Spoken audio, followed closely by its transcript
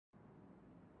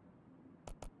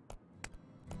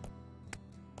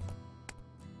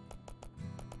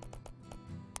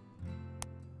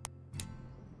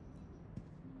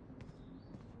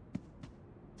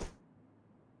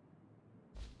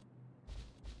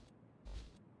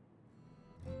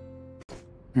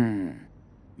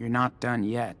You're not done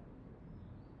yet.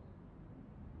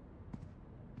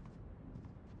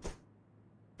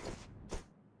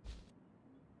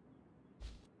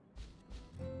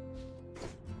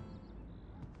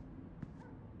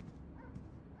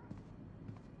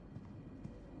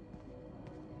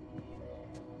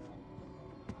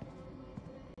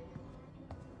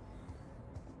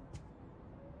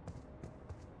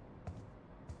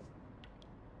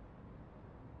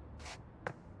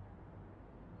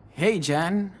 Hey,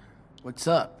 Jen. What's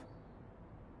up?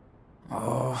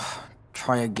 Oh,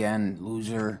 try again,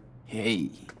 loser. Hey,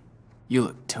 you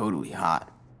look totally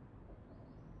hot.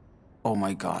 Oh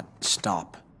my god,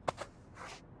 stop.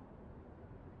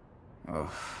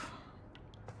 Oh.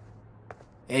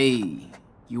 Hey,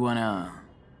 you wanna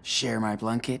share my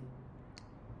blanket?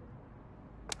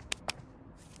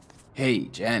 Hey,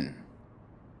 Jen.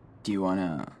 Do you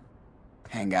wanna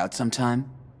hang out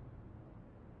sometime?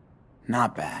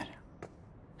 Not bad.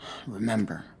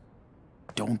 Remember,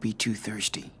 don't be too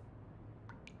thirsty.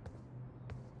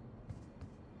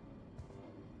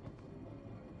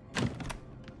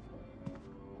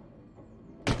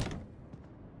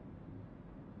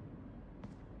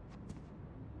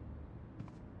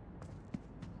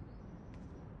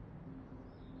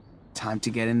 Time to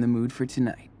get in the mood for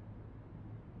tonight.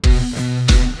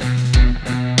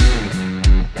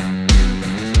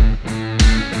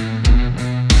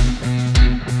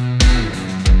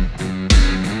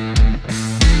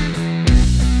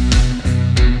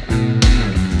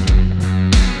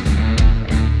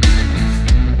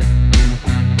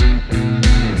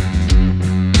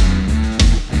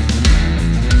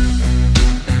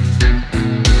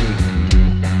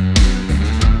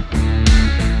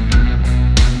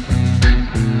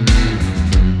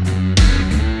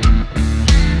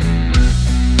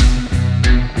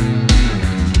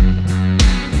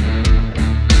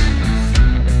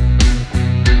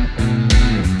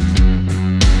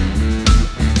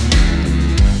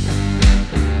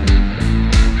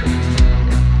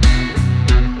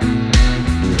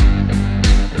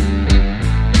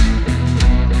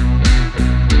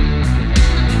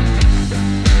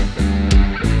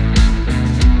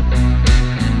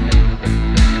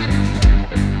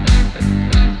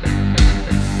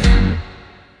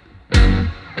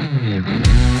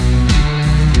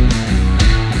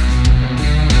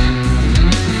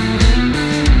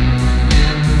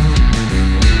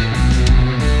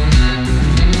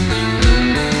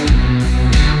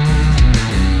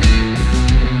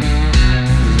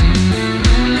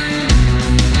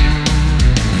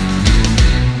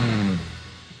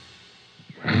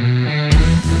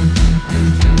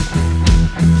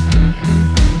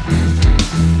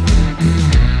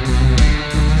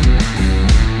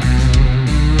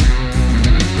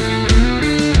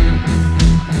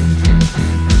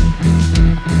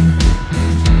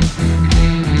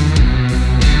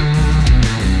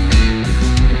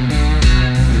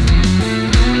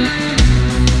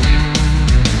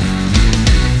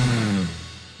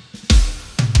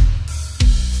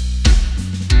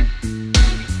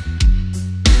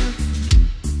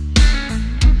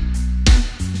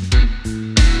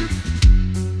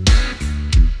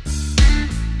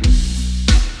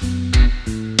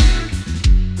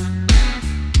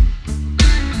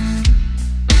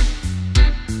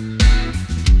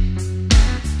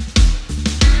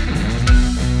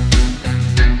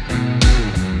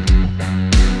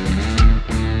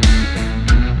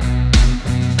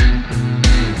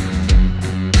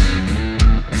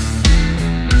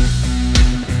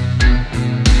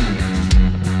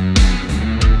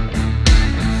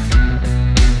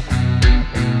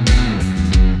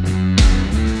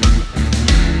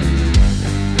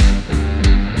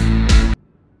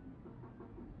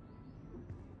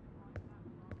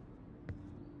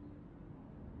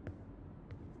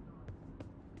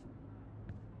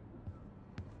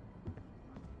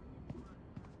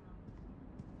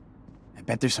 I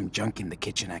bet there's some junk in the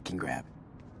kitchen I can grab.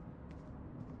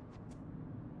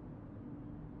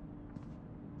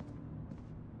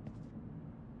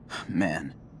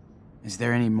 Man, is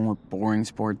there any more boring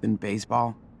sport than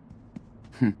baseball?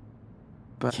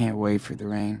 But can't wait for the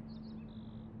rain.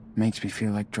 Makes me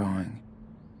feel like drawing.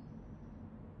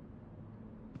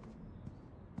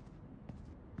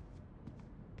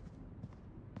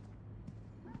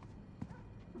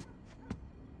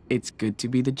 It's good to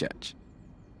be the judge.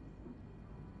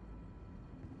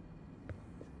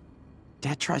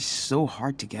 Dad tries so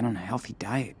hard to get on a healthy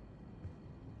diet.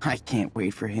 I can't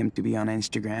wait for him to be on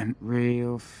Instagram.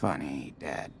 Real funny,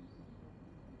 Dad.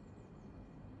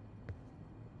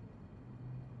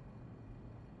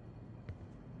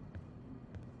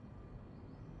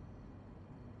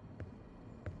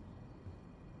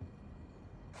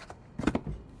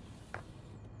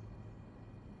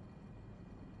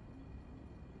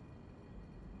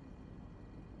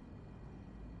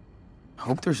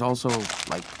 Hope there's also,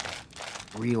 like,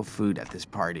 real food at this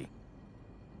party.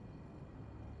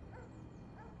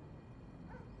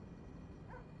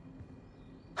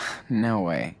 No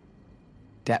way.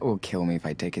 Dad will kill me if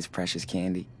I take his precious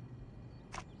candy.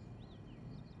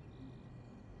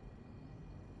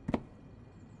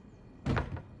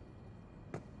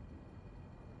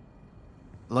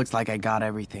 Looks like I got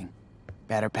everything.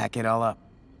 Better pack it all up.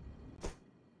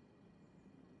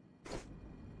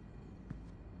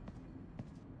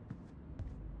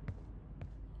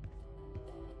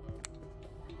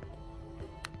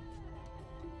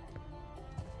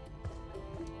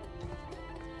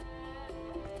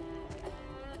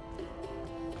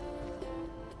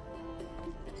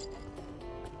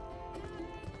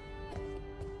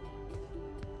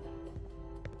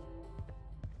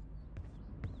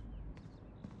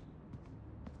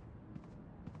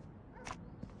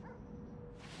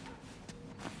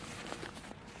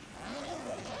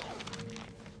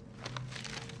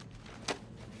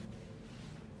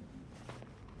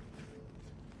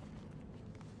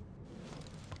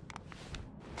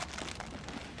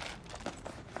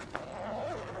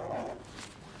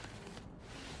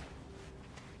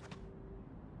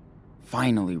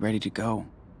 Finally ready to go.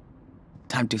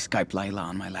 Time to Skype Lila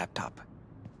on my laptop.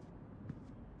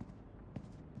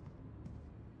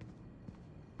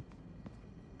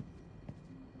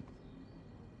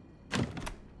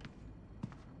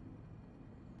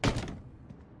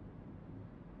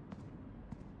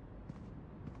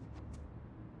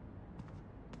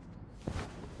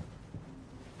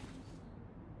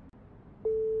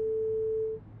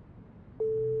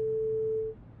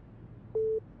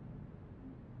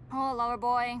 Oh, lower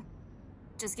boy.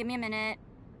 Just give me a minute.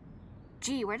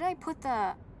 Gee, where did I put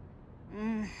the...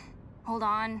 hold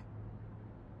on.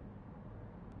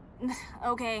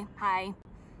 Okay, hi.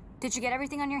 Did you get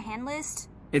everything on your hand list?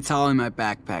 It's all in my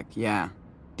backpack, yeah.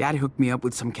 Dad hooked me up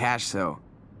with some cash, so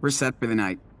we're set for the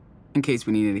night, in case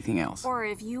we need anything else. Or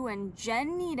if you and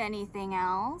Jen need anything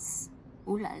else.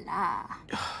 Ooh la la.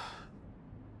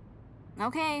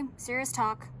 Okay, serious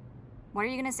talk. What are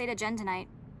you gonna say to Jen tonight?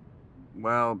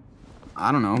 Well,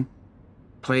 I don't know.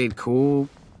 Play it cool,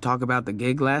 talk about the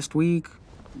gig last week,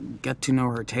 get to know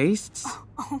her tastes.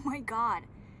 Oh my god.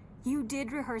 You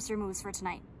did rehearse your moves for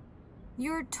tonight.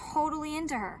 You're totally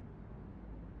into her.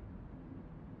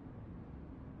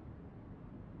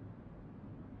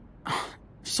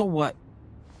 So what?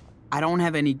 I don't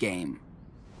have any game.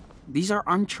 These are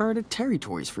uncharted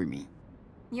territories for me.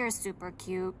 You're super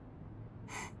cute.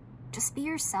 Just be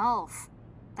yourself.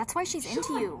 That's why she's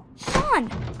into you. Sean,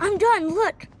 I'm done.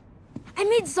 Look, I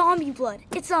made zombie blood.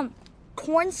 It's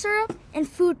corn syrup and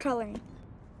food coloring.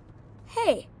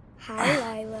 Hey,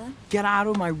 hi, Lila. Get out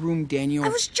of my room, Daniel. I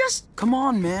was just... Come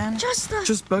on, man. Just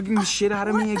bugging the shit out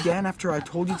of me again after I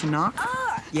told you to knock?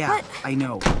 Yeah, but... I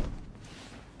know.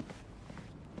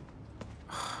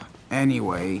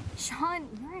 Anyway. Sean,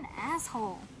 you're an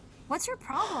asshole. What's your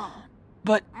problem?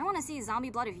 But... I want to see zombie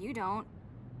blood if you don't.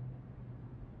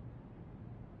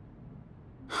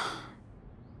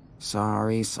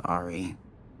 Sorry.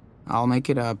 I'll make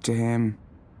it up to him.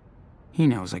 He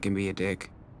knows I can be a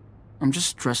dick. I'm just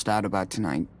stressed out about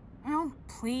tonight. Oh,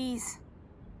 please.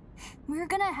 We're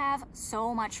gonna have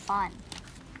so much fun.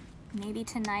 Maybe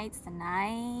tonight's the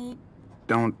night.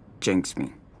 Don't jinx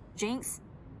me. Jinx?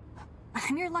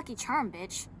 I'm your lucky charm,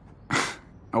 bitch.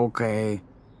 Okay.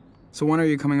 So when are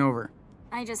you coming over?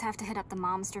 I just have to hit up the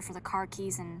momster for the car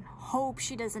keys and hope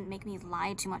she doesn't make me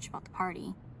lie too much about the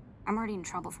party. I'm already in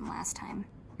trouble from last time.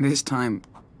 This time,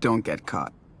 don't get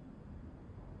caught.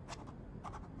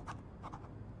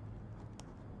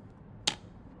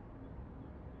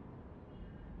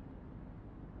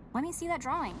 Let me see that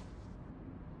drawing.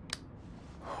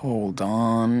 Hold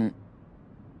on.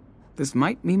 This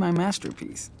might be my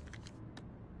masterpiece.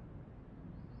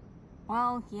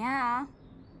 Well, yeah.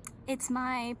 It's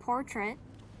my portrait.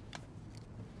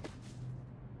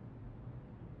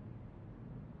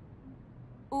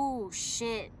 Ooh,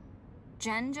 shit.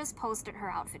 Jen just posted her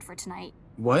outfit for tonight.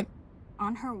 What?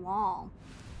 On her wall.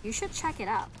 You should check it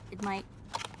out. It might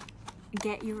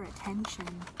get your attention.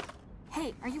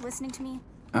 Hey, are you listening to me?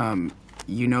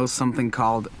 You know something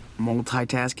called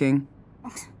multitasking?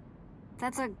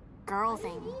 That's a girl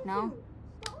thing, no?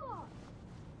 Stop!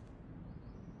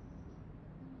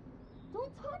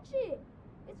 Don't touch it!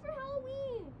 It's for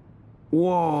Halloween!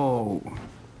 Whoa.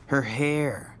 Her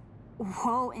hair.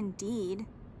 Whoa, indeed.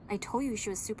 I told you she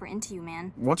was super into you,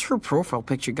 man. What's her profile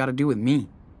picture got to do with me?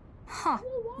 Huh.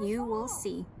 You will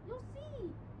see. You'll see!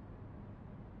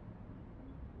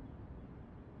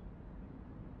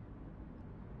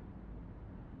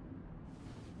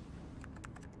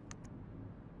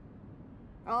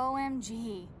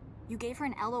 OMG. You gave her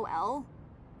an LOL?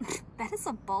 That is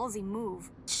a ballsy move.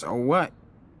 So what?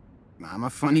 I'm a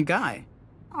funny guy.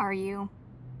 Are you?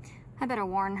 I better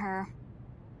warn her.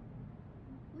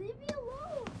 Leave me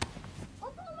alone.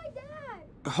 I'll call my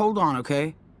dad. Hold on,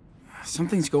 okay?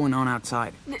 Something's going on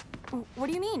outside. What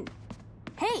do you mean?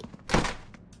 Hey!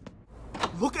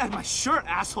 Look at my shirt,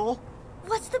 asshole!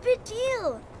 What's the big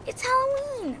deal? It's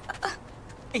Halloween.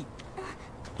 Hey,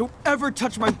 don't ever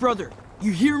touch my brother.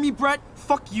 You hear me, Brett?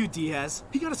 Fuck you, Diaz.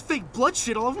 He got his fake blood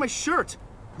shit all over my shirt.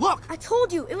 Look! I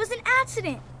told you, it was an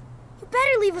accident. You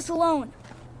better leave us alone.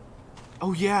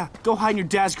 Oh yeah, go hide in your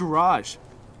dad's garage.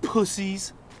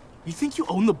 Pussies. You think you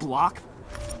own the block?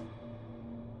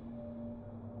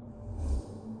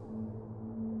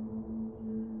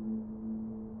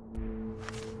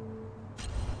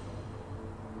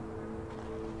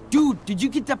 Dude, did you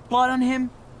get that blood on him?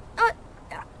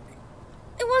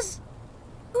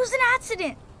 It was an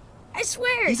accident. I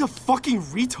swear. He's a fucking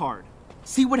retard.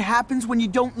 See what happens when you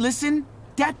don't listen?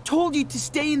 Dad told you to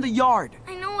stay in the yard.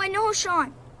 I know,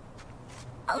 Sean.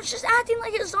 I was just acting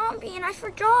like a zombie and I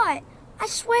forgot. I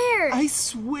swear. I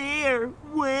swear.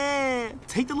 Wah.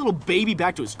 Take the little baby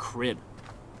back to his crib.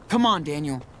 Come on,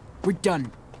 Daniel. We're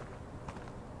done.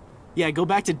 Yeah, go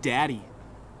back to daddy.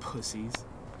 Pussies.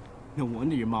 No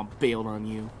wonder your mom bailed on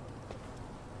you.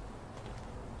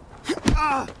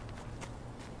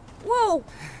 Whoa!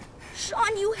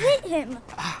 Sean, you hit him!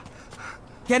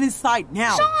 Get inside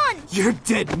now! Sean! You're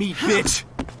dead meat, bitch!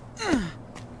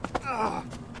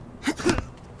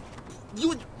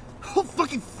 You and your whole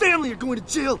fucking family are going to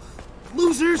jail!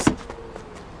 Losers!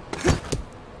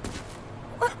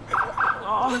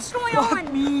 What's going Fuck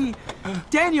on? me!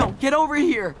 Daniel, get over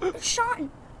here!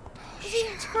 Sean, is he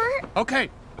hurt?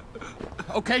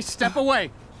 Okay, step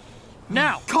away.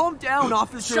 Now! Calm down,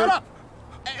 officer! Shut up!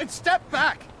 And step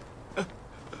back!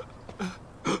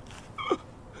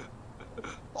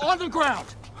 On the ground!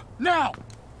 Now!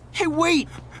 Hey, wait!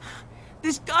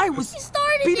 This guy was He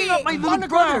started beating it! up my On little the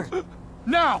brother! ground!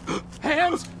 Now!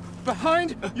 Hands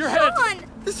behind your head! Sean!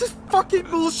 This is fucking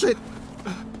bullshit!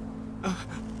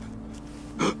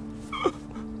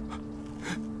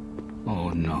 Oh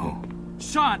no.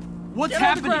 Sean, what's Get on the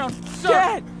happening? ground, sir!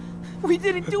 Dad! We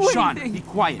didn't do Sean, anything! be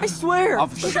quiet. I swear!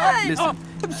 Officer, Dad! listen.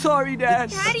 I'm sorry, Dad!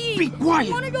 Daddy! Be quiet.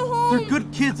 I want to go home! They're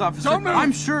good kids, officer. Don't move.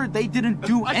 I'm sure they didn't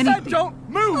do I anything. said don't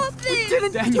move! Stop this!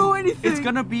 Didn't do anything! It's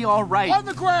gonna be all right. On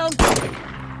the ground!